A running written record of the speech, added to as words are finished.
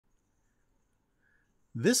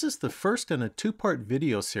This is the first in a two-part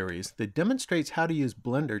video series that demonstrates how to use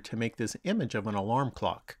Blender to make this image of an alarm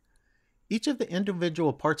clock. Each of the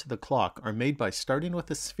individual parts of the clock are made by starting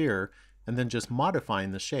with a sphere and then just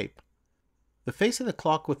modifying the shape. The face of the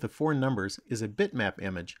clock with the 4 numbers is a bitmap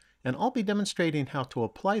image, and I'll be demonstrating how to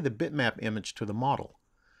apply the bitmap image to the model.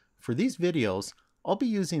 For these videos, I'll be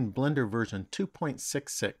using Blender version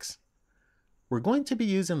 2.66. We're going to be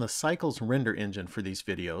using the Cycles render engine for these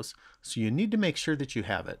videos, so you need to make sure that you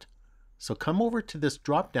have it. So come over to this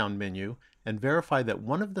drop-down menu and verify that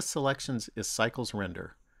one of the selections is Cycles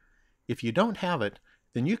render. If you don't have it,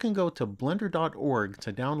 then you can go to blender.org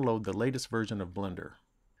to download the latest version of Blender.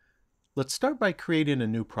 Let's start by creating a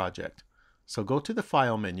new project. So go to the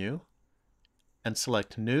File menu and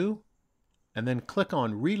select New, and then click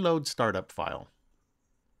on Reload Startup File.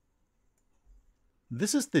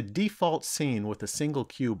 This is the default scene with a single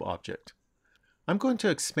cube object. I'm going to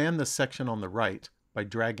expand this section on the right by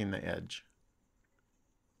dragging the edge.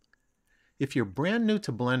 If you're brand new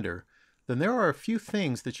to Blender, then there are a few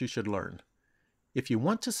things that you should learn. If you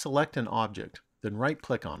want to select an object, then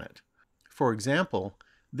right-click on it. For example,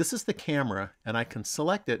 this is the camera, and I can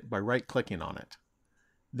select it by right-clicking on it.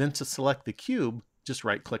 Then to select the cube, just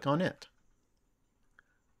right-click on it.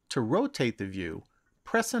 To rotate the view,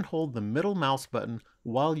 press and hold the middle mouse button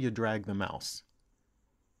while you drag the mouse.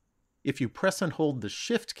 If you press and hold the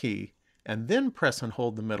Shift key and then press and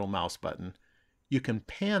hold the middle mouse button, you can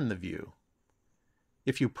pan the view.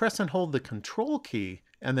 If you press and hold the Control key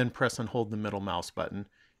and then press and hold the middle mouse button,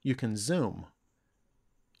 you can zoom.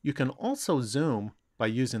 You can also zoom by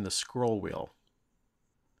using the scroll wheel.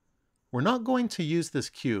 We're not going to use this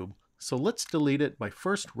cube, so let's delete it by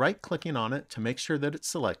first right-clicking on it to make sure that it's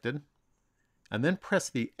selected, and then press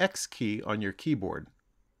the X key on your keyboard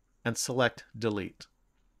and select Delete.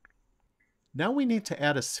 Now we need to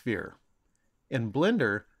add a sphere. In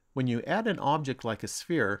Blender, when you add an object like a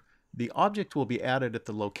sphere, the object will be added at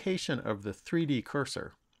the location of the 3D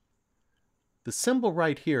cursor. The symbol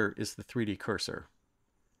right here is the 3D cursor.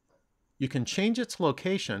 You can change its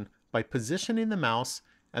location by positioning the mouse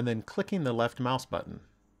and then clicking the left mouse button.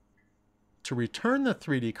 To return the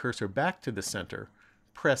 3D cursor back to the center,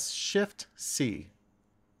 press Shift-C.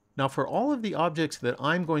 Now for all of the objects that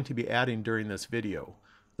I'm going to be adding during this video,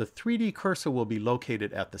 the 3D cursor will be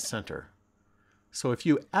located at the center. So if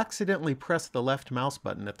you accidentally press the left mouse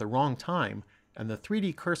button at the wrong time and the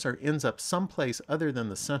 3D cursor ends up someplace other than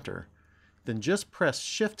the center, then just press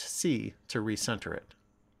Shift-C to recenter it.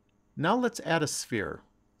 Now let's add a sphere.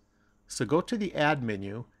 So go to the Add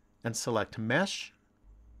menu and select Mesh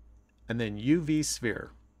and then UV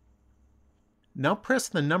Sphere. Now press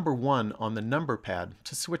the number 1 on the number pad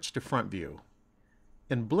to switch to front view.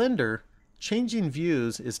 In Blender, changing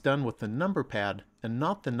views is done with the number pad and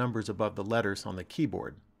not the numbers above the letters on the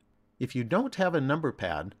keyboard. If you don't have a number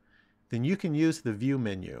pad, then you can use the View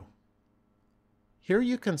menu. Here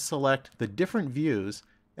you can select the different views,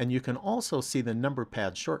 and you can also see the number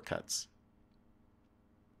pad shortcuts.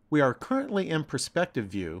 We are currently in perspective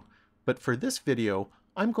view, but for this video,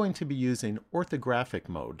 I'm going to be using orthographic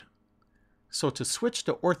mode. So to switch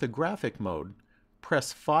to orthographic mode,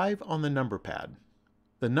 press 5 on the number pad.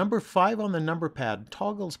 The number 5 on the number pad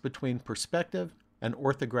toggles between perspective and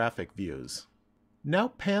orthographic views. Now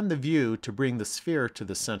pan the view to bring the sphere to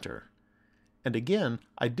the center. And again,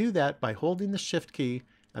 I do that by holding the Shift key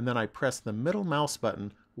and then I press the middle mouse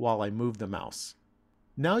button while I move the mouse.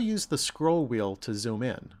 Now use the scroll wheel to zoom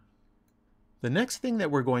in. The next thing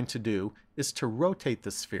that we're going to do is to rotate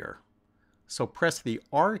the sphere. So press the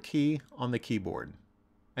R key on the keyboard.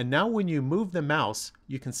 And now when you move the mouse,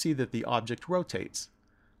 you can see that the object rotates.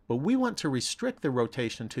 But we want to restrict the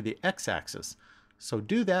rotation to the X-axis, so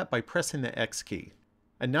do that by pressing the X key.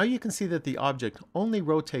 And now you can see that the object only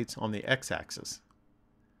rotates on the X-axis.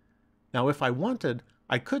 Now if I wanted,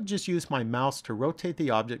 I could just use my mouse to rotate the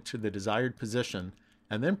object to the desired position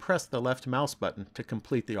and then press the left mouse button to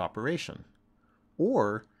complete the operation.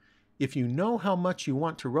 Or, if you know how much you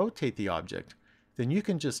want to rotate the object, then you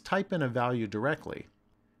can just type in a value directly.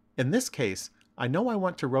 In this case, I know I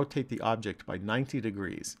want to rotate the object by 90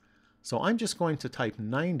 degrees, so I'm just going to type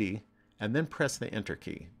 90 and then press the Enter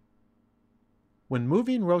key. When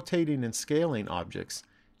moving, rotating, and scaling objects,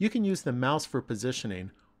 you can use the mouse for positioning,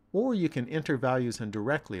 or you can enter values in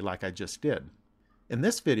directly like I just did. In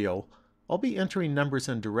this video, I'll be entering numbers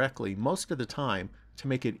in directly most of the time to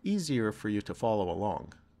make it easier for you to follow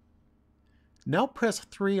along. Now press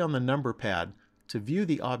 3 on the number pad to view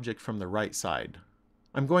the object from the right side.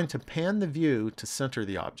 I'm going to pan the view to center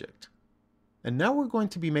the object. And now we're going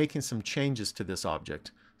to be making some changes to this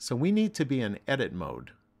object, so we need to be in edit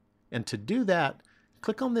mode. And to do that,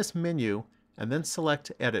 click on this menu and then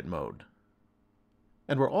select Edit Mode.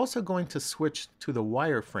 And we're also going to switch to the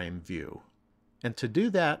wireframe view. And to do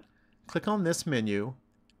that, click on this menu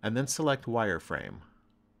and then select Wireframe.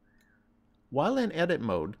 While in Edit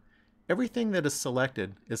Mode, everything that is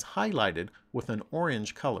selected is highlighted with an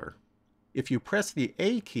orange color. If you press the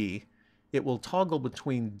A key, it will toggle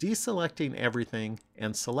between deselecting everything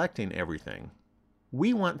and selecting everything.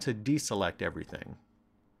 We want to deselect everything.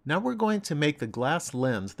 Now we're going to make the glass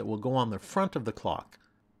lens that will go on the front of the clock.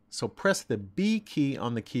 So press the B key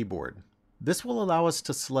on the keyboard. This will allow us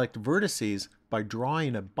to select vertices by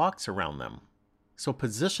drawing a box around them. So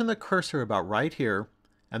position the cursor about right here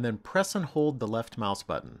and then press and hold the left mouse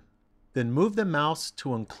button. Then move the mouse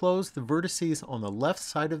to enclose the vertices on the left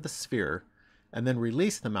side of the sphere and then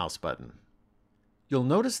release the mouse button. You'll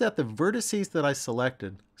notice that the vertices that I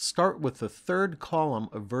selected start with the third column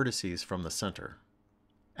of vertices from the center.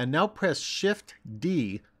 And now press Shift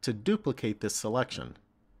D to duplicate this selection.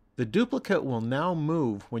 The duplicate will now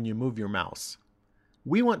move when you move your mouse.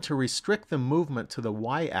 We want to restrict the movement to the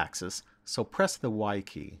Y-axis, so press the Y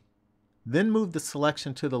key. Then move the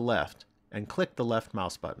selection to the left and click the left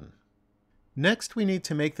mouse button. Next, we need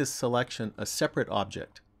to make this selection a separate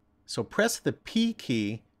object. So press the P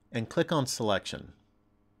key and click on Selection.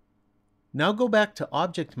 Now go back to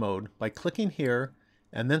Object Mode by clicking here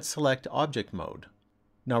and then select Object Mode.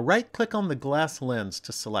 Now right-click on the glass lens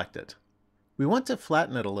to select it. We want to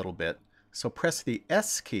flatten it a little bit, so press the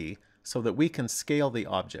S key so that we can scale the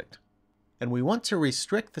object. And we want to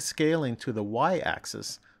restrict the scaling to the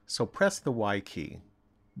Y-axis, so press the Y key.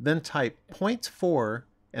 Then type 0.4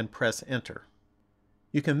 and press Enter.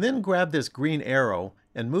 You can then grab this green arrow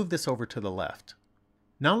and move this over to the left.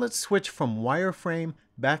 Now let's switch from wireframe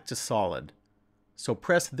back to solid. So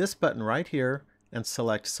press this button right here and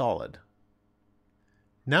select solid.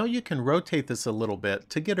 Now you can rotate this a little bit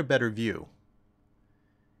to get a better view.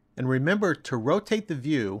 And remember, to rotate the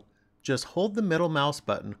view, just hold the middle mouse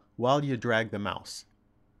button while you drag the mouse.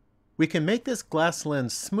 We can make this glass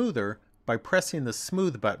lens smoother by pressing the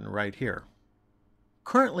Smooth button right here.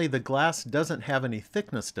 Currently, the glass doesn't have any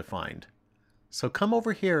thickness defined. So come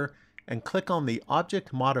over here and click on the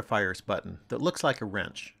Object Modifiers button that looks like a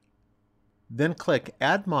wrench. Then click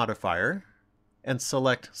Add Modifier and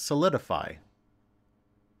select Solidify.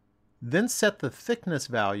 Then set the thickness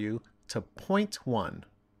value to 0.1.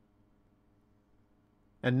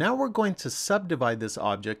 And now we're going to subdivide this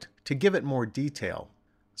object to give it more detail.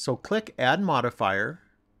 So click Add Modifier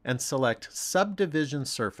and select Subdivision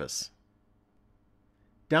Surface.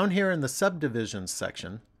 Down here in the Subdivisions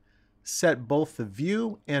section, set both the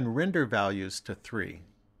View and Render values to 3.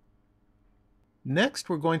 Next,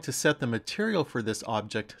 we're going to set the material for this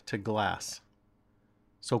object to glass.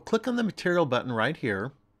 So click on the Material button right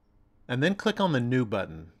here, and then click on the New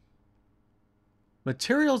button.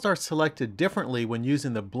 Materials are selected differently when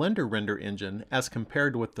using the Blender render engine as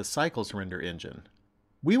compared with the Cycles render engine.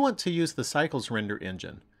 We want to use the Cycles render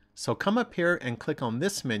engine, so come up here and click on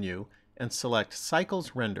this menu and select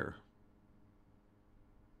Cycles Render.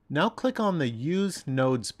 Now click on the Use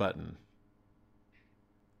Nodes button.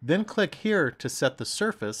 Then click here to set the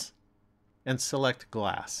surface and select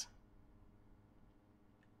Glass.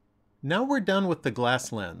 Now we're done with the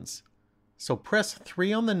glass lens. So press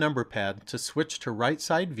 3 on the number pad to switch to right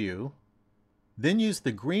side view, then use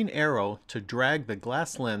the green arrow to drag the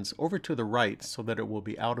glass lens over to the right so that it will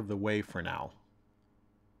be out of the way for now.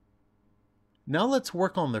 Now let's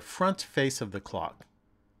work on the front face of the clock.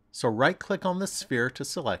 So right click on the sphere to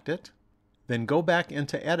select it, then go back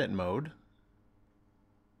into Edit Mode,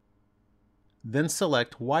 then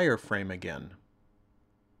select Wireframe again.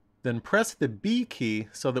 Then press the B key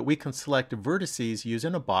so that we can select vertices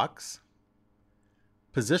using a box.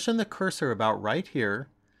 Position the cursor about right here,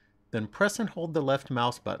 then press and hold the left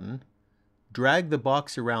mouse button, drag the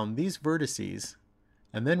box around these vertices,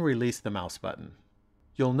 and then release the mouse button.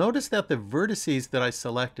 You'll notice that the vertices that I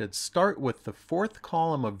selected start with the fourth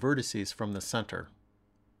column of vertices from the center.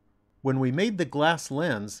 When we made the glass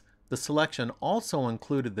lens, the selection also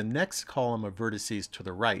included the next column of vertices to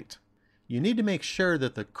the right. You need to make sure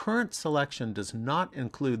that the current selection does not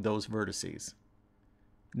include those vertices.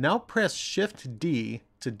 Now press Shift D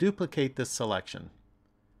to duplicate this selection.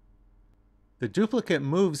 The duplicate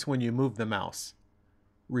moves when you move the mouse.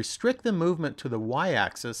 Restrict the movement to the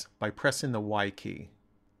Y-axis by pressing the Y key.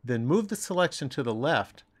 Then move the selection to the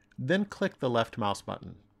left, then click the left mouse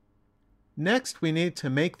button. Next, we need to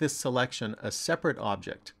make this selection a separate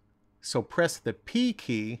object. So press the P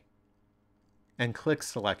key and click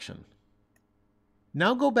Selection.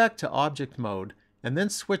 Now go back to Object Mode and then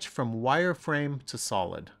switch from wireframe to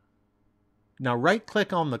solid. Now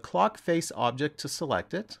right-click on the clock face object to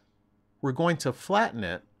select it. We're going to flatten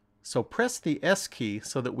it, so press the S key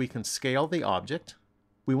so that we can scale the object.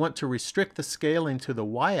 We want to restrict the scaling to the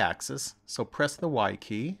Y-axis, so press the Y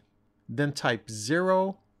key. Then type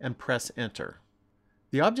 0 and press Enter.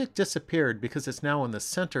 The object disappeared because it's now in the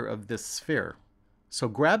center of this sphere. So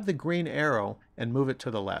grab the green arrow and move it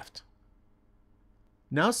to the left.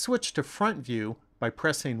 Now switch to front view by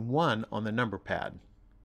pressing 1 on the number pad.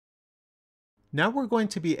 Now we're going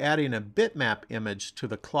to be adding a bitmap image to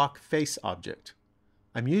the clock face object.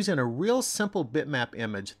 I'm using a real simple bitmap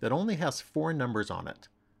image that only has 4 numbers on it.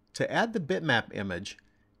 To add the bitmap image,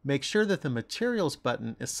 make sure that the Materials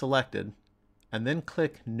button is selected and then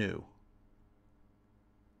click New.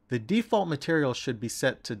 The default material should be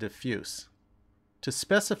set to diffuse. To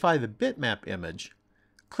specify the bitmap image,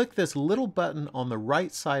 click this little button on the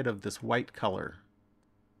right side of this white color.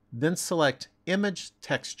 Then select Image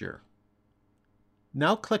Texture.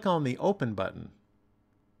 Now click on the Open button.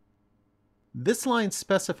 This line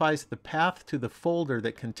specifies the path to the folder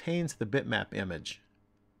that contains the bitmap image.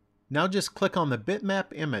 Now just click on the bitmap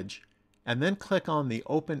image and then click on the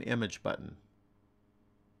Open Image button.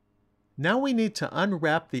 Now we need to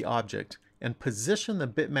unwrap the object and position the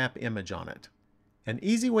bitmap image on it. An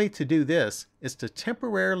easy way to do this is to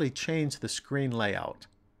temporarily change the screen layout.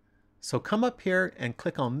 So come up here and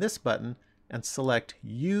click on this button and select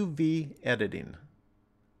UV Editing.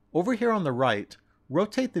 Over here on the right,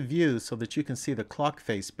 rotate the view so that you can see the clock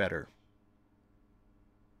face better.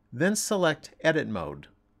 Then select Edit Mode.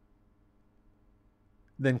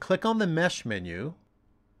 Then click on the Mesh menu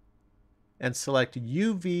and select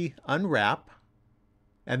UV Unwrap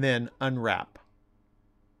and then Unwrap.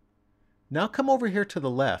 Now come over here to the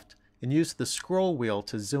left and use the scroll wheel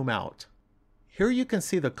to zoom out. Here you can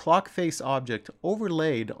see the clock face object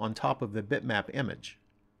overlaid on top of the bitmap image.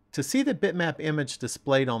 To see the bitmap image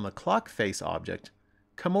displayed on the clock face object,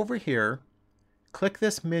 come over here, click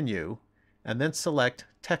this menu, and then select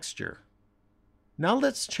Texture. Now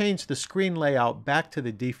let's change the screen layout back to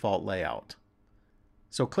the default layout.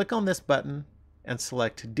 So click on this button and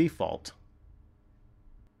select Default.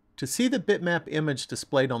 To see the bitmap image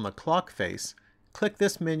displayed on the clock face, click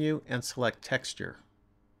this menu and select Texture.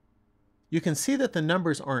 You can see that the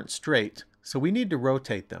numbers aren't straight, so we need to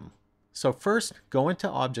rotate them. So first, go into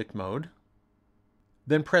Object Mode,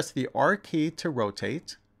 then press the R key to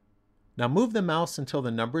rotate. Now move the mouse until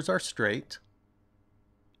the numbers are straight,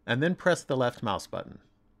 and then press the left mouse button.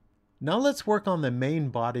 Now let's work on the main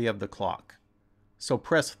body of the clock. So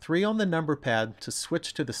press 3 on the number pad to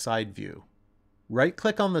switch to the side view.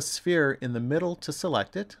 Right-click on the sphere in the middle to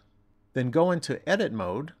select it, then go into Edit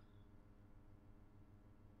Mode,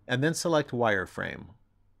 and then select Wireframe.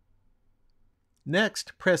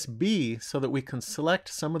 Next, press B so that we can select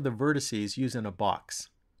some of the vertices using a box.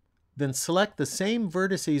 Then select the same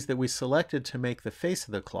vertices that we selected to make the face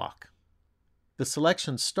of the clock. The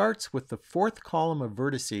selection starts with the 4th column of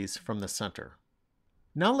vertices from the center.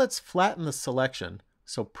 Now let's flatten the selection,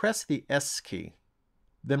 so press the S key.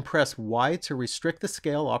 Then press Y to restrict the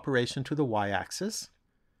scale operation to the Y-axis.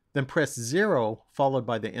 Then press 0 followed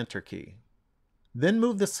by the Enter key. Then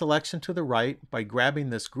move the selection to the right by grabbing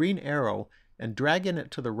this green arrow and dragging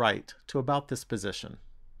it to the right to about this position.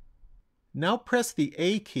 Now press the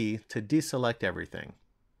A key to deselect everything.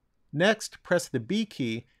 Next, press the B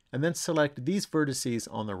key and then select these vertices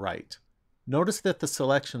on the right. Notice that the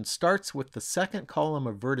selection starts with the 2nd column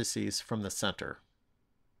of vertices from the center.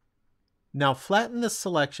 Now flatten the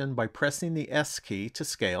selection by pressing the S key to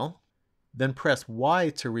scale, then press Y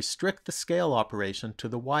to restrict the scale operation to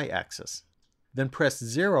the Y-axis. Then press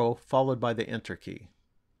 0 followed by the Enter key.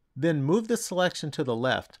 Then move the selection to the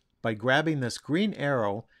left by grabbing this green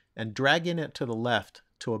arrow and dragging it to the left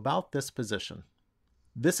to about this position.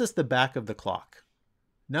 This is the back of the clock.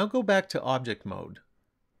 Now go back to Object Mode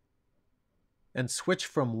and switch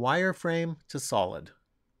from wireframe to solid.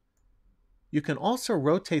 You can also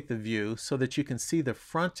rotate the view so that you can see the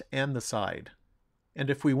front and the side. And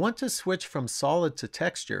if we want to switch from solid to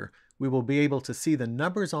texture, we will be able to see the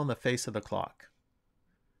numbers on the face of the clock.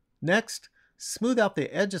 Next, smooth out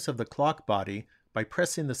the edges of the clock body by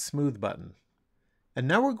pressing the Smooth button. And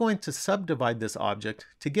now we're going to subdivide this object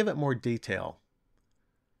to give it more detail.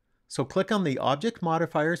 So click on the Object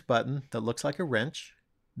Modifiers button that looks like a wrench,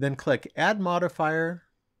 then click Add Modifier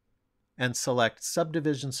and select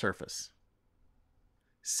Subdivision Surface.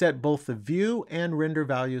 Set both the view and render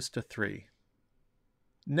values to 3.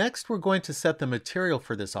 Next, we're going to set the material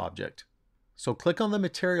for this object. So click on the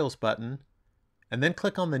Materials button and then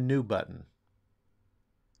click on the New button.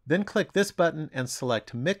 Then click this button and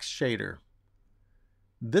select Mix Shader.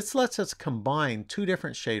 This lets us combine two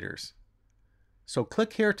different shaders. So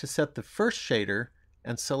click here to set the first shader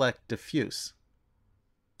and select Diffuse.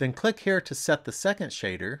 Then click here to set the second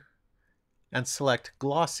shader and select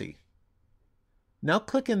Glossy. Now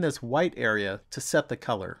click in this white area to set the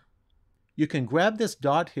color. You can grab this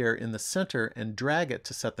dot here in the center and drag it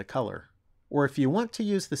to set the color. Or if you want to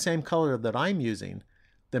use the same color that I'm using,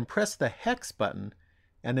 then press the hex button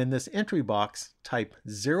and in this entry box type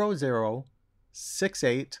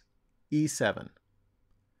 0068E7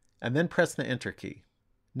 and then press the enter key.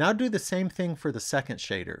 Now do the same thing for the second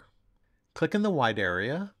shader. Click in the white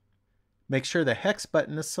area, make sure the hex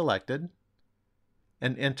button is selected,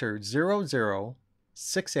 and enter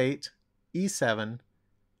 0068E7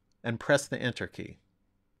 and press the enter key.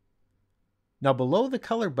 Now below the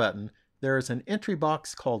color button, there is an entry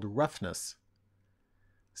box called Roughness.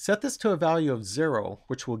 Set this to a value of 0,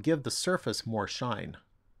 which will give the surface more shine.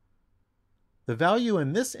 The value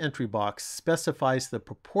in this entry box specifies the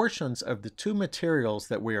proportions of the two materials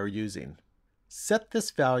that we are using. Set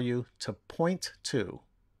this value to 0.2.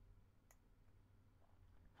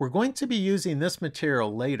 We're going to be using this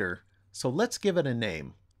material later, so let's give it a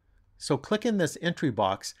name. So click in this entry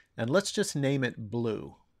box and let's just name it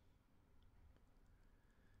Blue.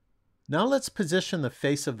 Now let's position the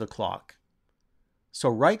face of the clock. So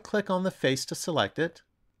right-click on the face to select it,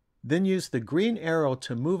 then use the green arrow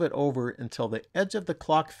to move it over until the edge of the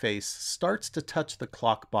clock face starts to touch the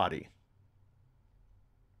clock body.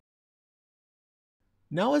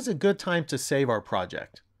 Now is a good time to save our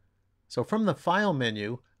project. So from the File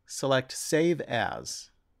menu, select Save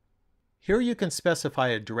As. Here you can specify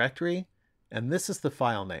a directory, and this is the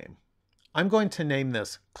file name. I'm going to name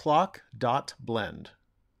this clock.blend.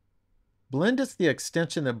 Blend is the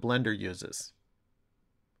extension that Blender uses.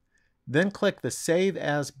 Then click the Save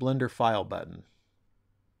As Blender File button.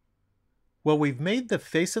 Well, we've made the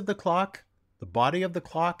face of the clock, the body of the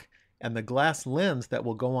clock, and the glass lens that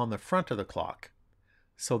will go on the front of the clock.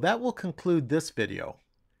 So that will conclude this video.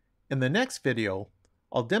 In the next video,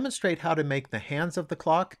 I'll demonstrate how to make the hands of the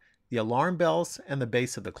clock, the alarm bells, and the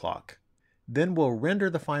base of the clock. Then we'll render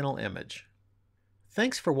the final image.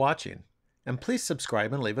 Thanks for watching, and please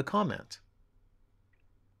subscribe and leave a comment.